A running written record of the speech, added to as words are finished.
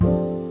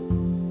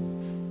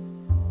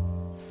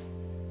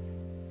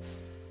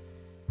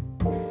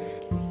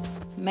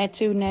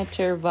Metu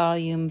Neter,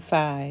 Volume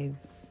 5,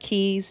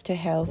 Keys to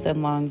Health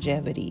and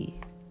Longevity.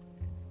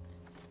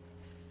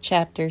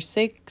 Chapter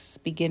 6,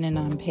 beginning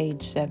on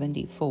page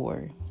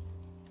 74.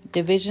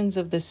 Divisions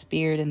of the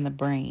Spirit in the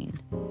Brain.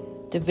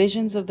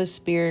 Divisions of the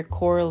Spirit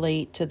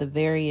correlate to the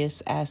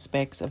various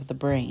aspects of the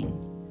brain.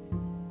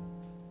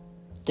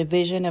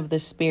 Division of the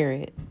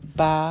Spirit.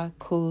 Ba,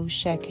 Ku,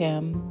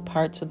 Shechem,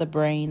 parts of the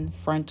brain,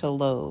 frontal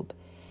lobe.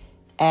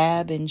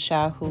 Ab and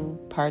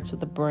Shahu, parts of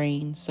the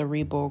brain,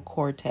 cerebral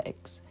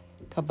cortex.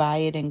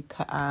 Kabayat and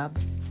Kaab,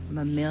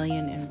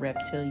 mammalian and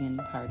reptilian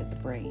part of the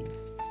brain.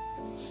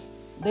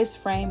 This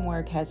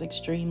framework has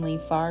extremely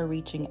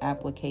far-reaching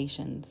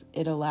applications.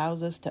 It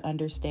allows us to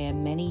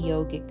understand many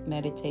yogic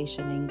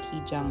meditation and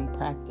Qigong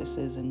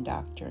practices and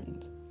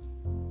doctrines.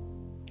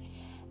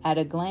 At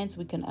a glance,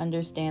 we can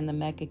understand the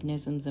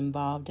mechanisms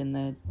involved in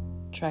the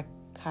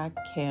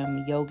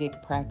Trikakam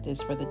yogic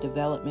practice for the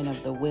development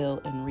of the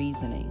will and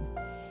reasoning,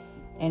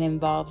 and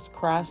involves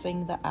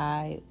crossing the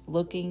eye,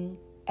 looking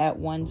at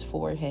one's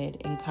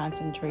forehead, and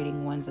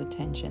concentrating one's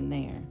attention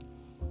there.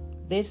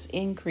 This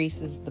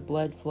increases the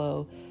blood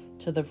flow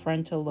to the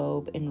frontal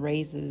lobe and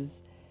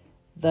raises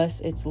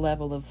thus its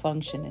level of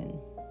functioning.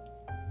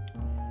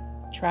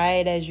 Try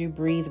it as you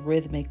breathe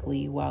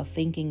rhythmically while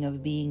thinking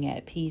of being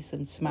at peace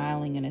and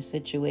smiling in a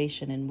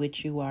situation in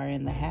which you are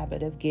in the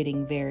habit of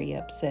getting very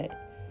upset.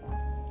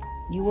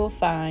 You will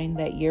find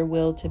that your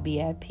will to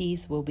be at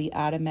peace will be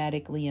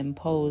automatically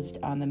imposed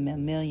on the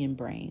mammalian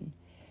brain.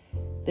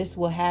 This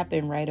will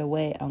happen right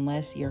away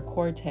unless your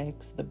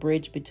cortex, the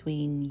bridge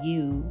between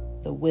you,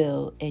 the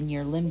will, and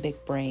your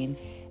limbic brain,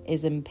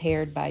 is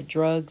impaired by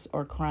drugs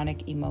or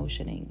chronic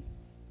emotioning.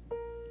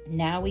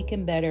 Now we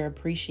can better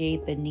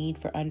appreciate the need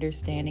for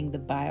understanding the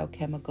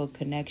biochemical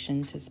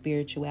connection to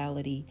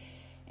spirituality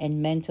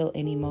and mental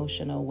and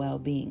emotional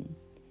well-being.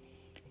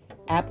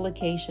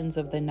 Applications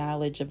of the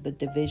knowledge of the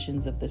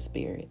divisions of the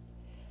spirit.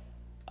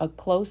 A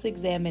close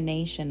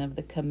examination of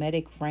the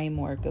Kemetic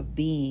framework of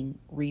being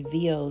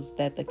reveals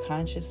that the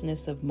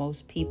consciousness of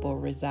most people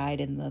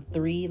reside in the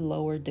three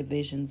lower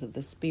divisions of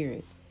the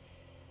spirit: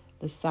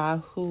 the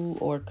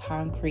Sahu or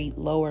concrete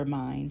lower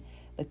mind,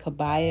 the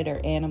Kabayat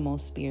or animal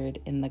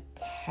spirit, and the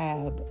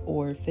Kab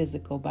or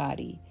physical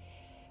body.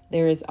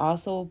 There is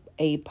also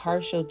a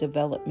partial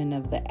development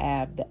of the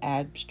Ab, the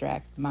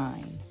abstract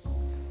mind.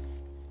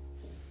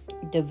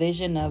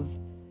 Division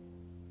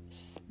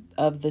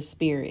of the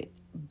spirit.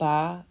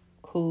 Ba,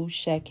 Ku,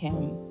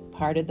 Shechem,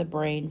 part of the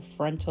brain,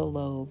 frontal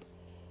lobe.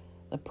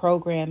 The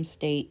program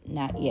state,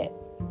 not yet.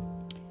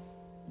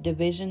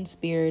 Division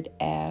spirit,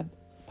 Ab,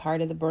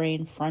 part of the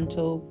brain,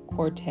 frontal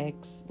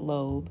cortex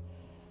lobe.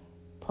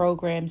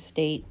 Program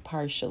state,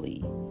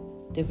 partially.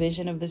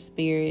 Division of the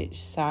spirit,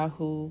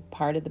 Sahu,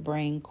 part of the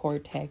brain,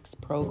 cortex,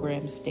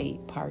 program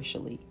state,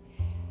 partially.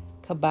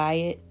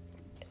 Kabayat,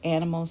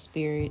 animal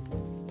spirit,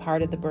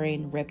 part of the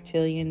brain,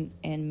 reptilian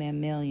and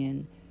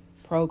mammalian,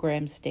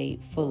 program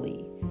state,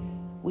 fully.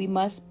 We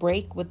must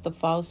break with the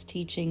false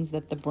teachings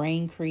that the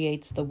brain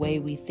creates the way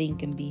we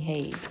think and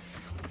behave.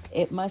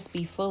 It must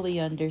be fully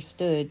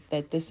understood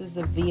that this is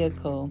a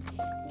vehicle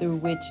through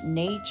which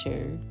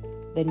nature,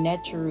 the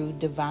Neteru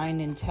divine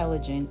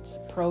intelligence,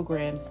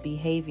 programs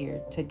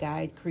behavior to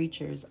guide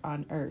creatures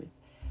on earth.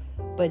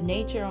 But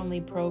nature only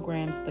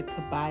programs the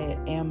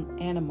Kabayat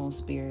animal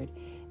spirit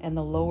and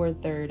the lower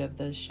third of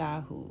the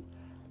Shahu.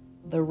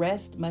 The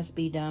rest must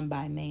be done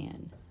by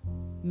man.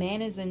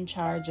 Man is in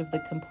charge of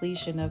the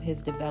completion of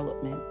his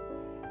development,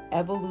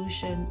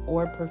 evolution,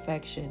 or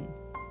perfection.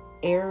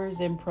 Errors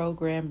in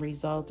program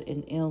result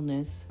in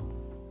illness,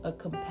 a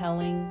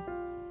compelling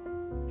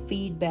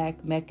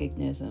feedback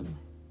mechanism.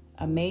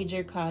 A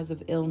major cause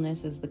of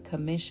illness is the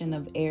commission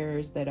of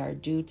errors that are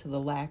due to the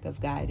lack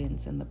of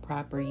guidance and the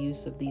proper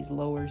use of these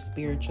lower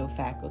spiritual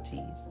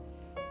faculties.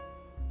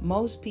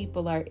 Most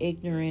people are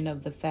ignorant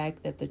of the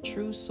fact that the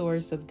true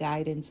source of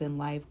guidance in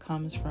life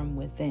comes from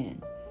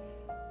within.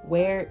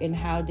 Where and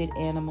how did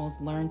animals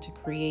learn to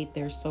create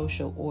their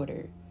social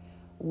order?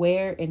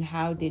 Where and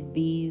how did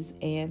bees,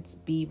 ants,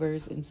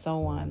 beavers, and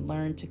so on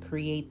learn to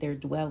create their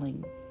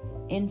dwelling?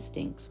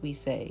 Instincts, we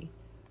say.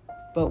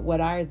 But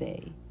what are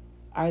they?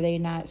 Are they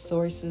not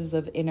sources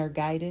of inner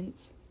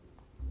guidance?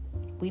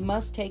 We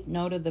must take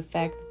note of the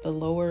fact that the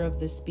lower of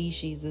the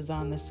species is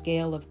on the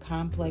scale of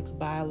complex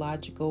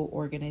biological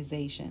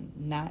organization,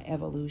 not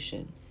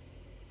evolution.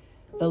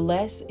 The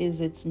less is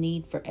its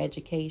need for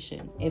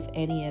education, if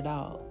any at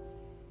all.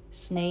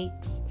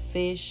 Snakes,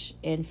 fish,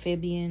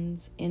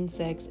 amphibians,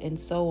 insects, and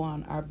so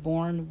on are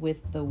born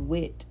with the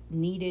wit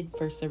needed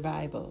for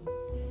survival.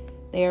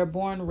 They are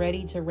born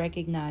ready to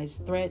recognize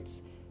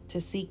threats, to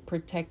seek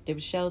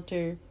protective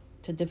shelter,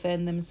 to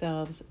defend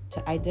themselves,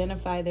 to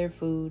identify their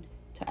food,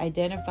 to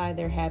identify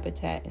their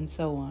habitat, and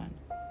so on.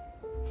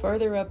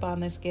 Further up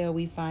on the scale,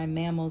 we find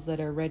mammals that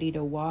are ready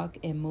to walk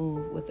and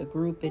move with a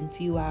group in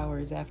few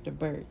hours after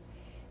birth,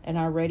 and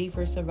are ready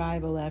for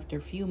survival after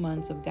few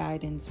months of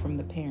guidance from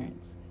the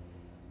parents.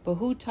 But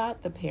who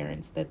taught the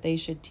parents that they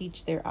should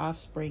teach their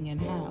offspring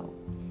and how?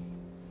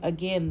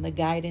 Again, the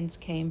guidance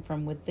came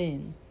from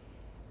within.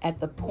 At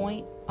the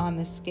point on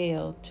the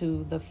scale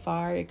to the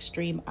far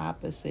extreme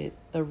opposite,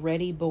 the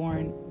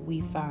ready-born,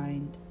 we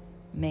find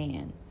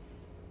man.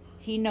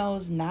 He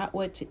knows not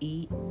what to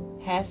eat,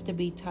 has to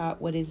be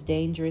taught what is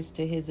dangerous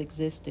to his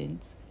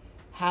existence,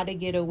 how to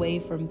get away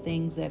from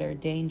things that are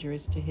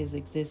dangerous to his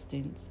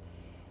existence,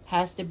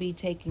 has to be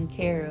taken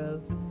care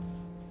of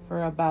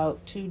for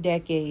about 2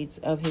 decades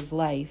of his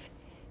life,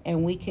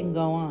 and we can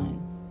go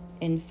on.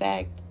 In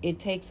fact, it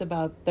takes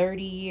about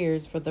 30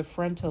 years for the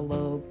frontal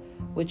lobe,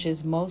 which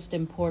is most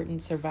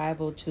important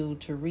survival tool,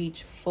 to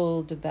reach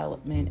full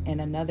development,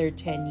 and another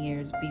 10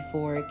 years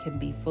before it can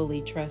be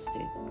fully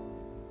trusted.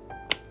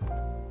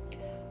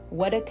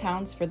 What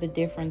accounts for the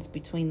difference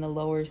between the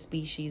lower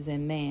species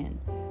and man?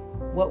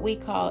 What we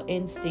call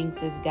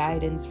instincts is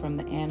guidance from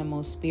the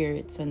animal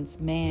spirit, since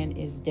man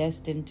is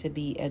destined to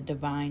be a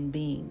divine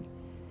being.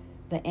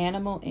 The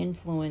animal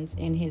influence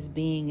in his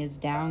being is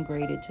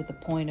downgraded to the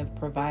point of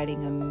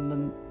providing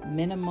a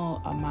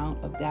minimal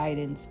amount of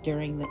guidance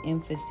during the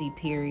infancy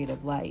period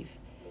of life.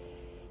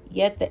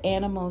 Yet the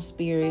animal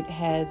spirit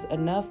has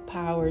enough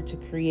power to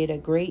create a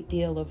great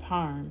deal of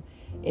harm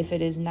if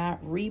it is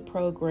not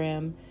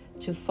reprogrammed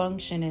to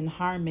function in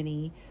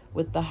harmony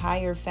with the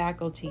higher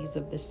faculties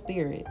of the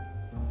spirit.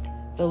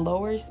 The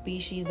lower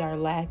species are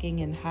lacking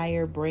in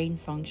higher brain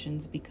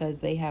functions because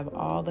they have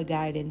all the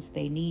guidance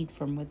they need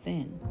from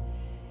within.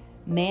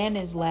 Man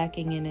is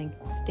lacking in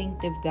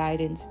instinctive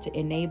guidance to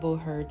enable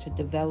her to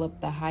develop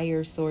the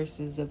higher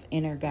sources of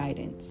inner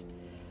guidance.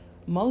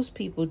 Most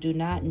people do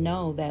not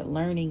know that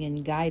learning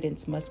and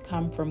guidance must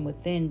come from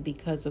within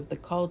because of the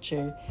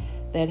culture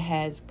that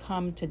has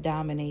come to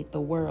dominate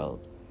the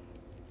world.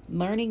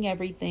 Learning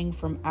everything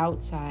from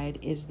outside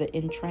is the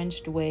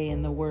entrenched way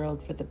in the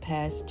world for the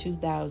past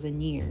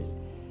 2,000 years.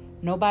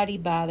 Nobody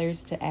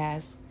bothers to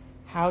ask,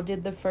 how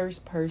did the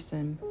first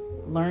person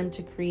learn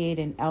to create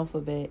an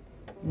alphabet,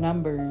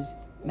 numbers,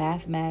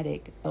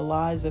 mathematics, the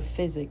laws of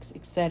physics,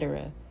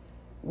 etc.?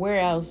 Where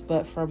else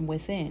but from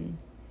within?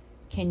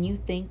 Can you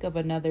think of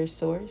another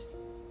source?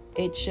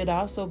 It should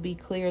also be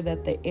clear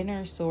that the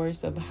inner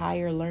source of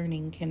higher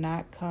learning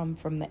cannot come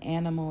from the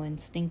animal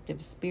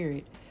instinctive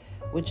spirit,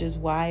 which is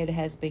why it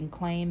has been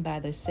claimed by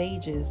the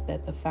sages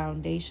that the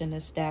foundation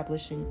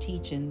establishing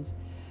teachings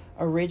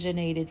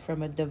originated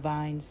from a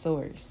divine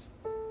source.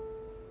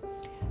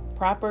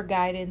 Proper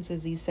guidance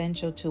is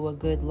essential to a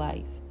good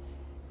life.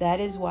 That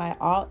is why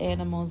all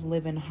animals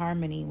live in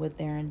harmony with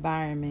their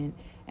environment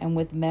and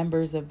with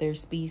members of their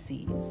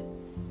species.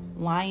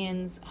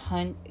 Lions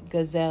hunt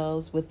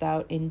gazelles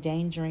without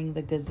endangering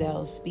the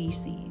gazelle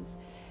species,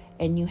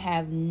 and you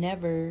have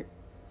never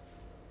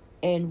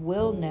and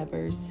will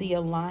never see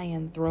a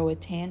lion throw a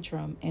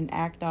tantrum and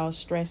act all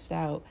stressed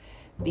out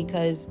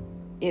because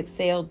it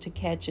failed to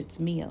catch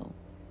its meal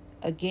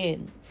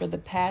again for the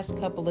past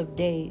couple of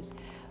days.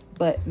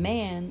 But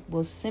man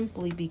will,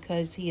 simply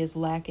because he is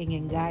lacking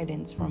in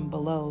guidance from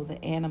below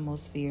the animal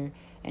sphere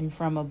and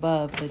from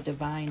above the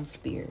divine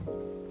sphere.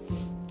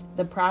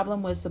 The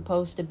problem was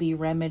supposed to be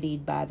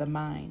remedied by the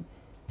mind.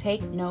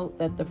 Take note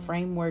that the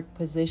framework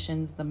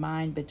positions the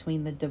mind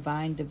between the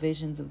divine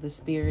divisions of the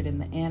spirit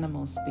and the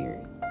animal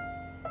spirit.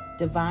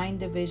 Divine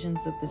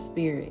divisions of the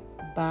spirit,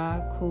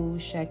 Ba, Ku,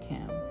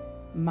 Shechem.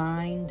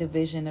 Mind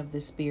division of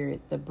the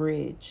spirit, the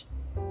bridge,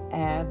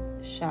 Ab,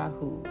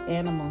 Shahu.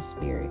 Animal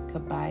spirit,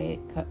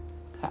 Kabayat,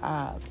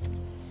 Ka'av.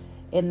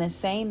 In the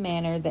same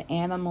manner, the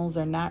animals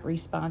are not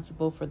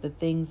responsible for the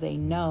things they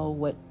know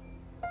what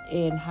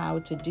and how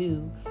to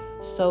do.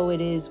 So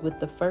it is with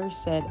the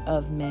first set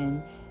of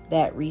men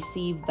that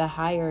received the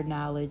higher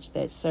knowledge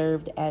that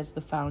served as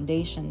the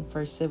foundation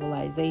for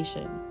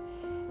civilization.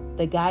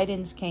 The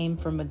guidance came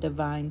from a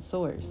divine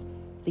source.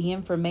 The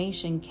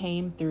information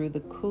came through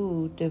the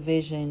Ku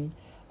division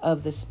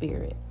of the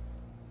spirit.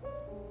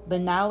 The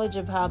knowledge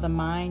of how the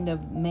mind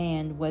of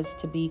man was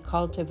to be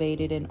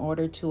cultivated in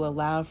order to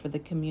allow for the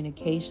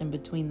communication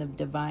between the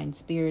divine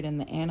spirit and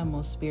the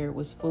animal spirit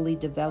was fully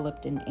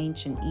developed in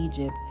ancient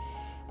Egypt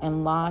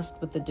and lost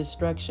with the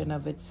destruction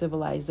of its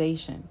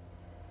civilization.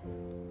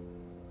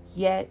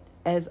 Yet,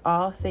 as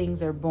all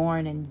things are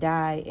born and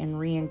die and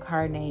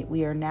reincarnate,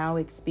 we are now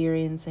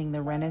experiencing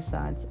the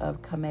renaissance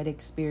of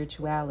Kemetic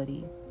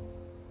spirituality.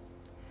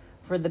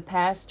 For the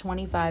past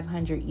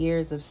 2,500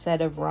 years, a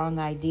set of wrong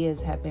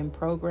ideas have been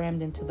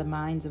programmed into the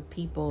minds of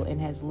people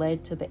and has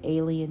led to the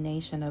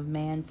alienation of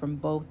man from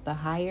both the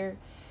higher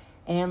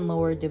and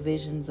lower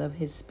divisions of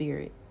his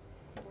spirit.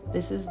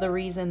 This is the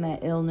reason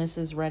that illness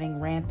is running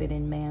rampant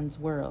in man's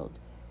world.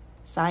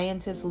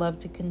 Scientists love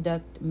to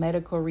conduct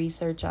medical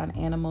research on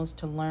animals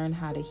to learn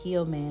how to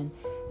heal man,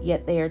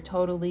 yet they are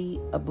totally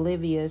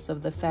oblivious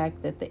of the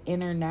fact that the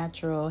inner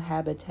natural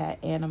habitat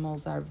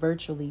animals are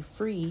virtually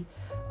free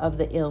of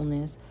the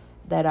illness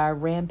that are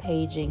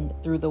rampaging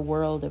through the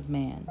world of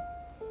man.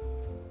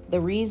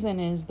 The reason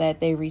is that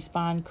they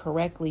respond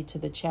correctly to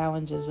the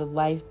challenges of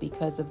life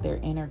because of their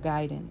inner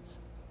guidance.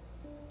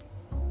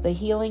 The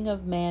healing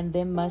of man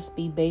then must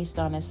be based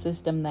on a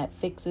system that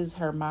fixes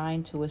her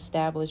mind to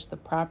establish the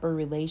proper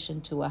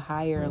relation to a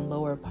higher and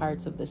lower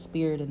parts of the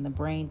spirit and the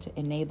brain to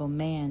enable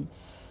man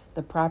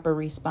the proper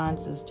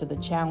responses to the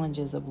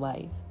challenges of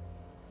life.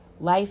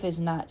 Life is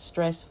not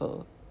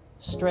stressful.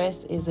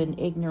 Stress is an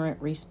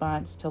ignorant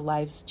response to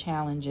life's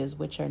challenges,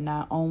 which are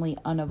not only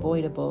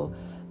unavoidable,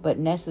 but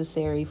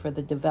necessary for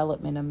the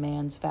development of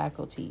man's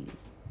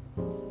faculties.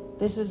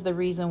 This is the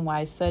reason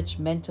why such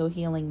mental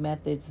healing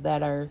methods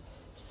that are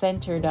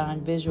centered on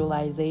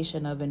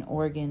visualization of an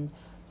organ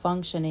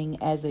functioning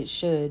as it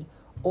should,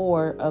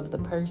 or of the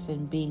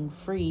person being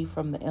free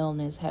from the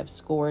illness, have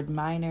scored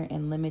minor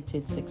and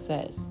limited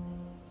success.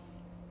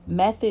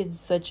 Methods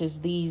such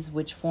as these,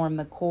 which form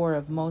the core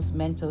of most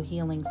mental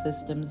healing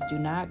systems, do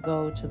not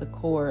go to the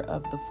core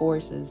of the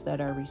forces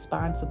that are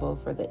responsible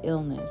for the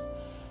illness,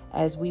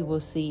 as we will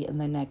see in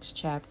the next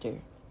chapter.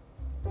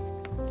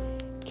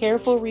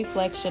 Careful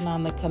reflection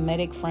on the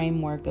Kemetic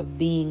framework of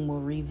being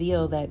will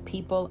reveal that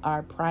people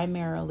are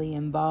primarily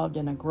involved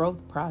in a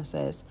growth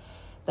process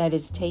that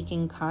is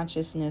taking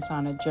consciousness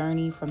on a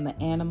journey from the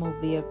animal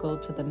vehicle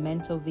to the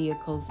mental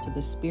vehicles to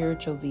the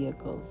spiritual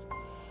vehicles.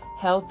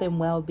 Health and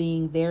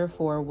well-being,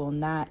 therefore, will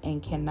not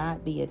and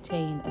cannot be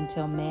attained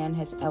until man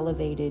has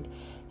elevated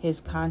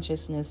his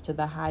consciousness to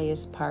the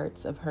highest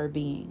parts of her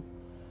being.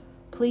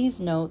 Please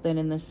note that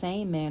in the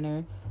same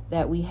manner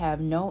that we have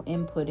no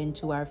input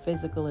into our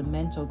physical and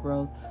mental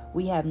growth,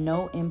 we have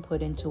no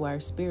input into our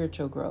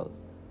spiritual growth.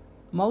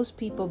 Most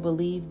people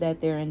believe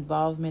that their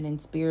involvement in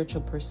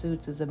spiritual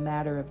pursuits is a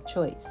matter of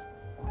choice.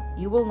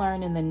 You will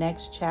learn in the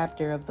next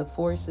chapter of the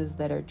forces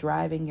that are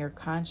driving your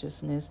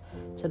consciousness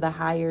to the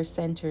higher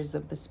centers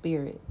of the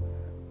spirit.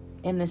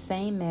 In the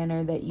same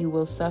manner that you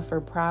will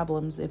suffer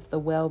problems if the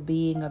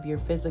well-being of your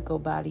physical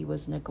body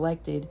was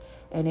neglected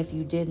and if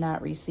you did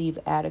not receive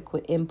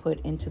adequate input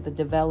into the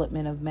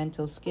development of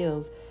mental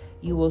skills,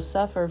 you will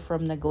suffer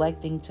from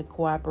neglecting to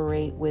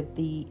cooperate with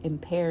the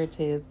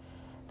imperative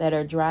that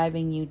are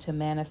driving you to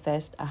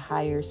manifest a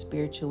higher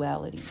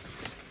spirituality.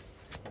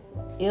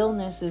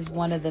 Illness is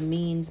one of the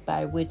means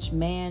by which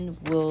man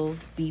will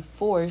be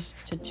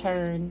forced to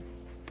turn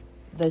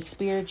the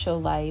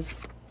spiritual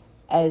life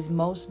as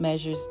most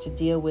measures to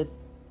deal with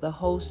the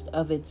host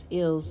of its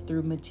ills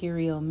through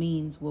material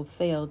means will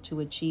fail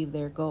to achieve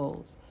their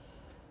goals.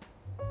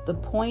 The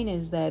point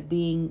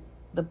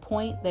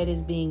that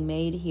is being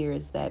made here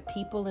is that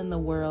people in the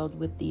world,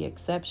 with the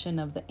exception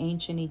of the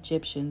ancient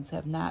Egyptians,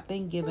 have not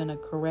been given a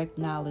correct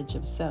knowledge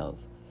of self.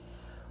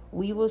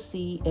 We will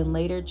see in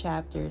later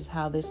chapters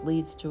how this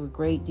leads to a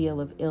great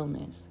deal of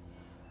illness.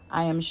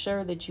 I am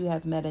sure that you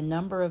have met a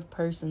number of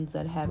persons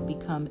that have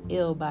become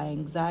ill by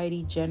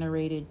anxiety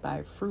generated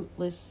by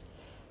fruitless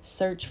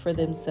search for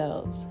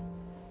themselves.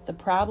 The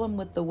problem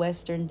with the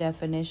Western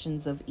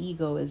definitions of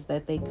ego is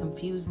that they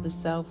confuse the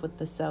self with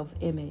the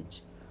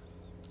self-image.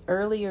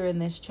 Earlier in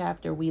this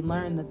chapter, we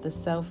learned that the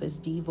self is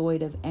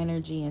devoid of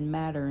energy and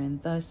matter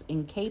and thus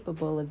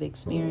incapable of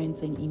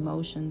experiencing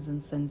emotions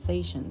and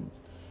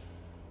sensations.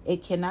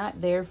 It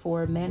cannot,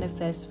 therefore,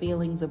 manifest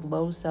feelings of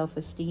low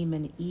self-esteem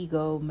and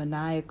ego,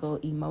 maniacal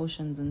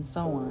emotions, and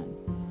so on.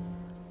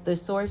 The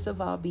source of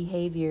all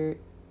behavior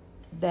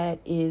that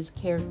is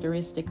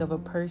characteristic of a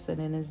person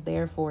and is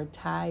therefore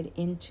tied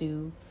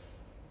into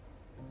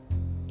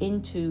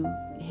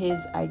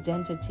his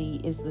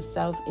identity is the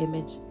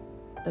self-image,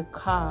 the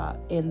ka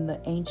in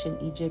the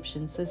ancient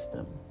Egyptian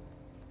system.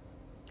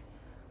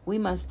 We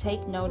must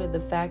take note of the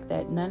fact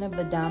that none of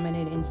the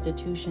dominant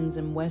institutions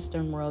in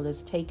Western world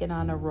has taken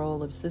on a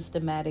role of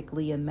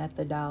systematically and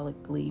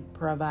methodically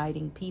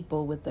providing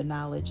people with the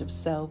knowledge of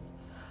self,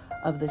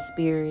 of the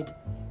spirit,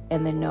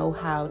 and the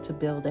know-how to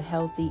build a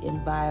healthy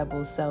and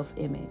viable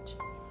self-image.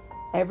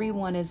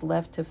 Everyone is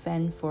left to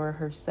fend for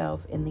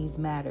herself in these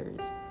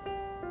matters.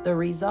 The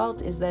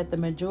result is that the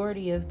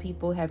majority of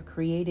people have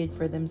created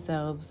for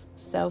themselves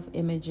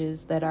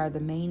self-images that are the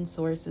main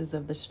sources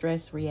of the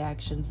stress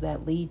reactions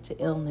that lead to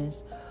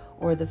illness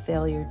or the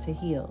failure to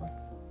heal.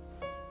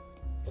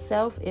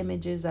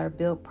 Self-images are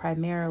built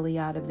primarily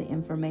out of the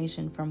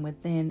information from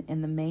within,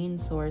 and the main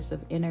source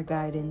of inner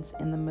guidance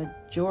in the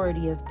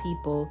majority of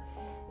people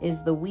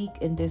is the weak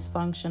and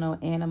dysfunctional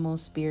animal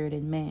spirit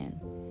in man.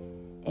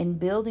 In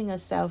building a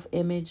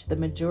self-image, the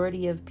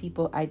majority of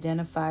people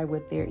identify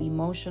with their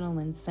emotional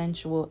and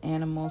sensual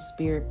animal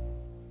spirit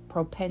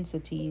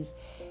propensities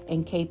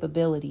and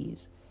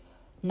capabilities.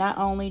 Not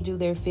only do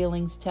their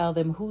feelings tell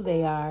them who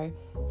they are,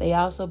 they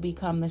also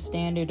become the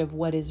standard of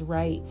what is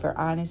right, for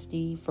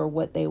honesty, for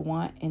what they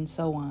want, and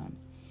so on.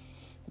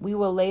 We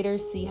will later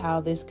see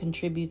how this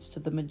contributes to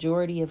the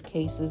majority of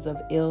cases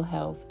of ill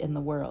health in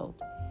the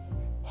world.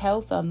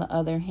 Health, on the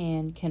other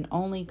hand, can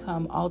only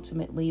come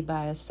ultimately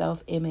by a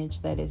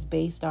self-image that is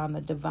based on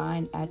the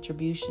divine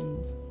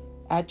attributes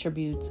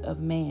of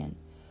man.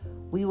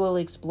 We will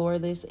explore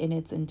this in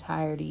its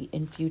entirety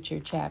in future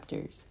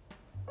chapters.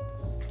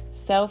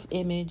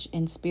 Self-image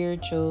and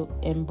spiritual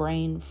and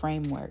brain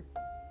framework.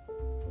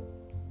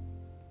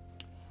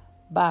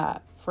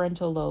 Ba,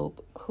 frontal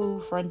lobe.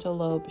 Shahu, frontal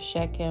lobe;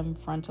 Shechem,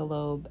 frontal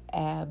lobe;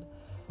 Ab,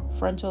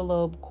 frontal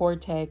lobe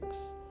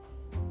cortex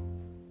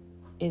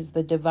is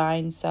the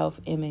divine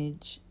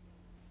self-image.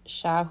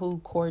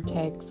 Shahu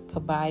cortex,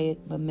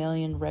 Kabayat,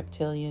 mammalian,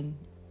 reptilian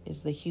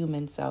is the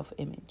human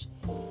self-image.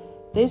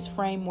 This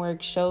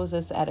framework shows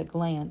us at a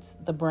glance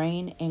the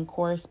brain and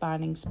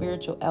corresponding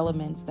spiritual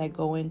elements that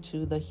go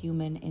into the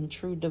human and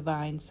true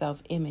divine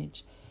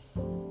self-image.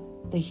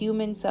 The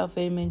human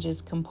self-image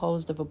is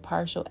composed of a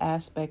partial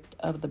aspect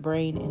of the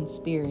brain and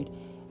spirit,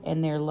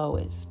 and their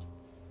lowest.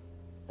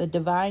 The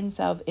divine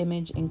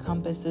self-image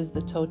encompasses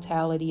the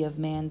totality of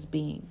man's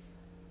being.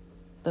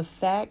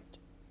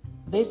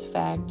 This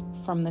fact,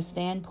 from the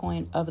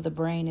standpoint of the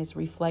brain, is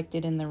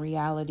reflected in the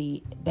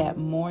reality that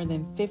more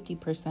than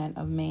 50%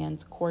 of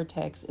man's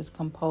cortex is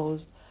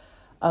composed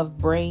of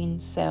brain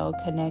cell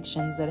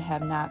connections that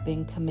have not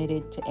been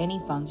committed to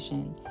any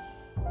function,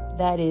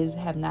 that is,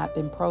 have not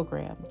been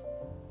programmed.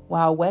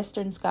 While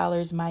Western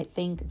scholars might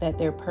think that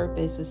their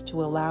purpose is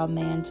to allow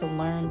man to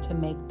learn to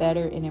make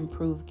better and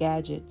improve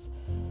gadgets,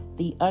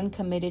 the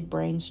uncommitted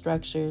brain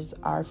structures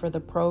are for the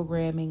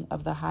programming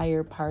of the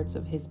higher parts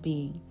of his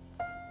being.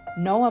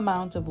 No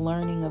amount of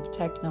learning of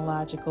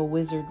technological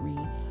wizardry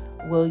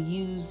will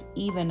use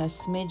even a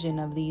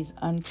smidgen of these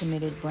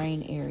uncommitted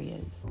brain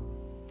areas.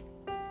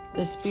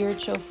 The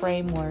spiritual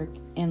framework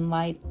in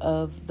light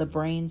of the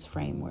brain's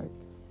framework.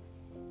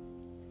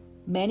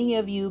 Many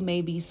of you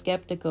may be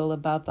skeptical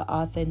about the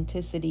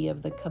authenticity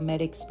of the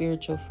Kemetic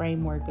spiritual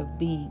framework of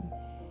being.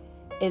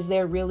 Is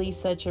there really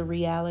such a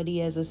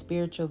reality as a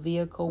spiritual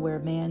vehicle where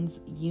man's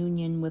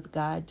union with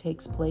God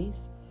takes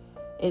place?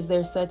 Is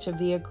there such a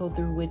vehicle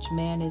through which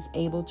man is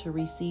able to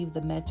receive the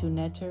Metu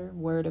Neter,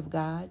 Word of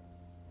God?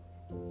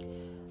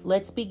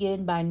 Let's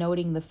begin by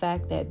noting the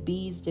fact that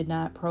bees did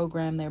not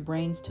program their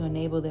brains to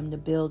enable them to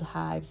build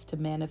hives to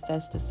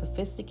manifest a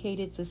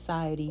sophisticated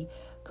society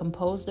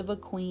composed of a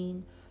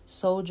queen,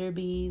 soldier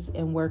bees,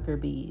 and worker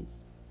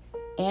bees.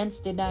 Ants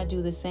did not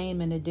do the same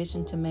in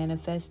addition to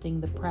manifesting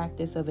the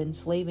practice of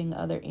enslaving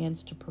other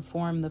ants to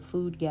perform the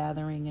food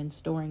gathering and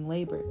storing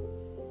labor.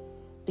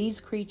 These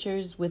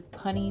creatures with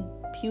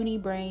puny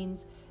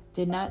brains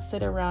did not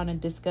sit around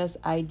and discuss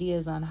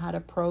ideas on how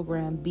to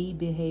program bee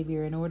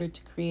behavior in order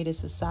to create a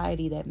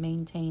society that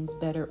maintains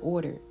better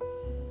order,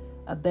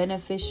 a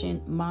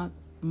beneficent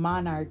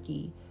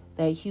monarchy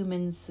than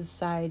human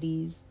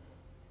societies.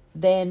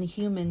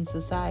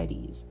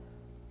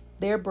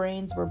 Their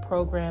brains were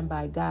programmed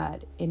by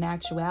God, in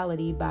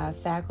actuality by a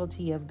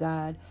faculty of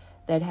God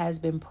that has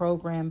been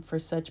programmed for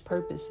such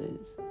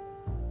purposes.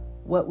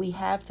 What we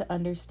have to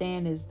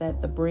understand is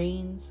that the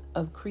brains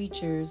of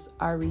creatures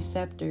are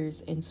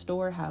receptors and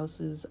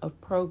storehouses of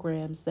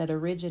programs that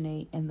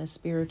originate in the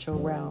spiritual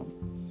realm.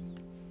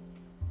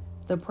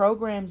 The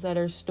programs that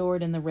are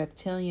stored in the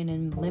reptilian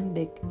and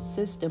limbic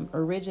system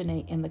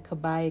originate in the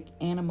Kabbalic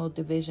animal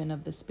division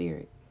of the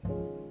spirit.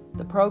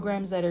 The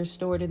programs that are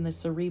stored in the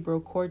cerebral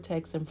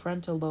cortex and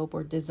frontal lobe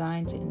are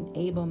designed to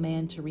enable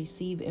man to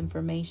receive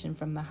information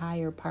from the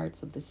higher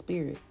parts of the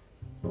spirit.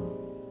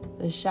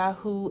 The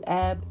Shahu,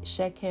 Ab,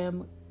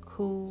 Shechem,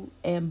 Ku,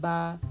 and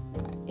Ba.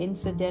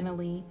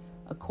 Incidentally,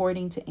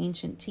 according to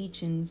ancient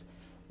teachings,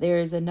 there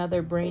is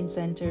another brain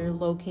center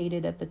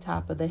located at the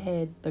top of the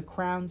head, the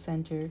crown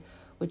center,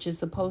 which is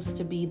supposed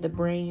to be the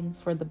brain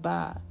for the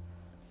Ba.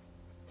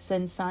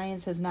 Since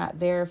science has not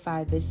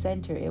verified this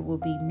center, I will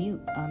be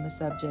mute on the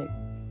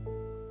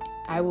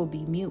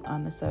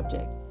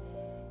subject.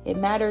 It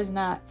matters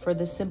not, for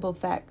the simple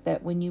fact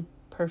that when you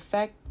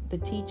perfect the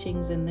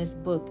teachings in this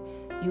book,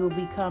 you will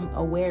become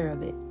aware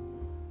of it.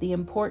 The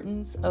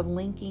importance of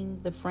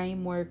linking the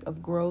framework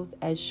of growth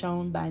as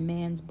shown by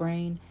man's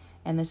brain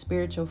and the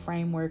spiritual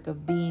framework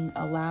of being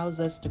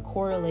allows us to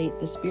correlate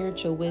the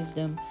spiritual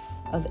wisdom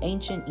of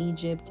ancient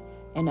Egypt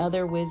and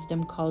other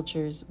wisdom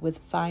cultures with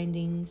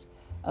findings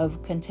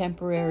of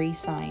contemporary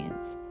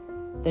science.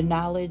 The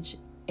knowledge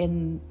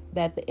and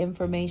that the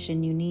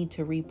information you need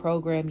to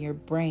reprogram your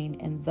brain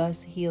and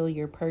thus heal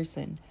your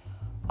person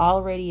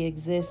already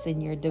exists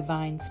in your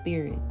divine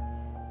spirit,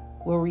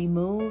 will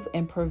remove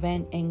and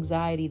prevent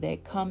anxiety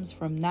that comes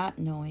from not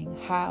knowing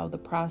how the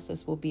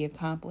process will be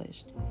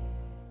accomplished.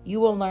 You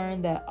will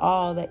learn that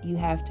all that you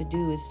have to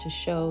do is to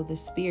show the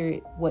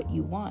spirit what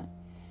you want.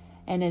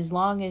 And as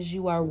long as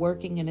you are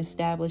working and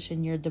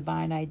establishing your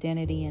divine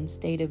identity and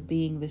state of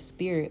being, the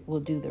spirit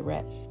will do the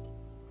rest.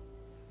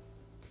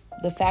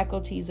 The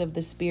faculties of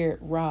the spirit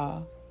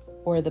Ra,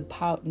 or the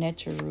Paut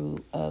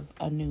Neteru of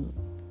Anu.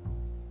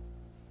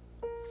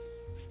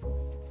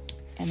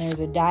 And there's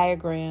a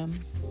diagram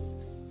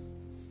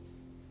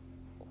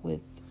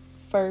with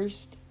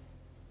first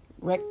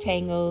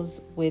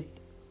rectangles with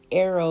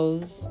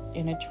arrows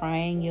in a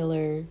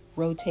triangular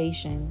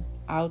rotation,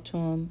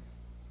 Autumn,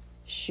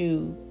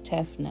 Shu,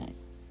 Tefnut.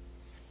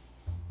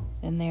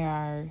 Then there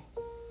are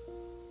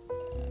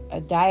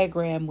a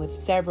diagram with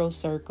several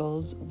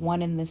circles,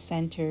 one in the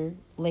center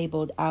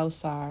labeled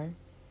Ausar.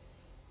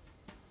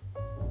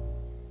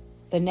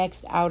 The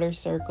next outer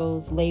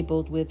circles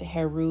labeled with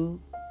Heru,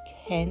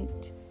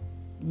 Kent,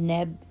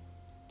 Nebt,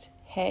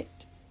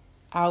 Het,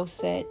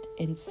 Auset,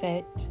 and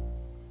Set.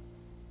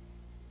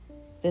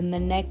 Then the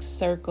next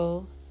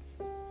circle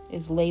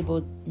is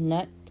labeled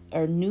Nut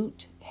or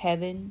Nut,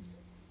 heaven,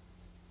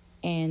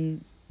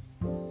 and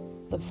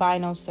the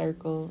final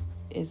circle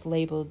is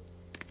labeled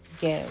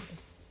Geb.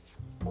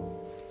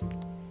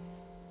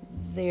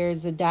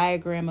 There's a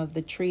diagram of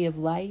the tree of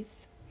life,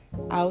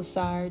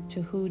 Ausar,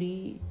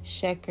 Tahuti,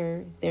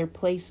 Sheker, their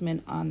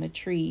placement on the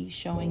tree,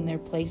 showing their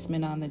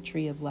placement on the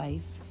tree of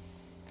life.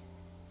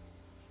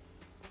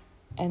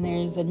 And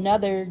there's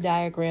another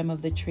diagram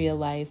of the tree of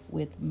life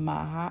with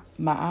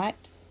Ma'at,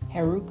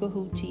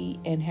 Harukahuti,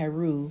 and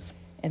Heru,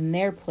 and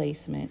their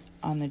placement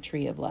on the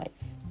tree of life.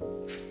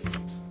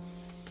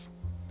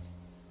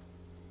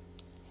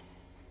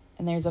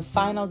 And there's a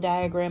final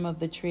diagram of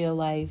the tree of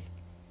life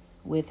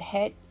with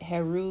Het,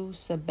 Heru,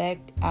 Sebek,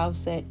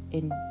 Auset,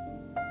 and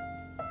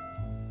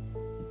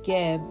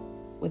Geb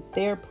with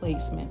their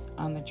placement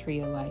on the tree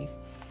of life.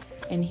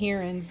 And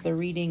here ends the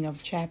reading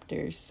of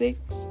chapter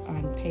 6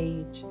 on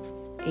page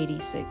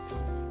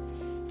 86.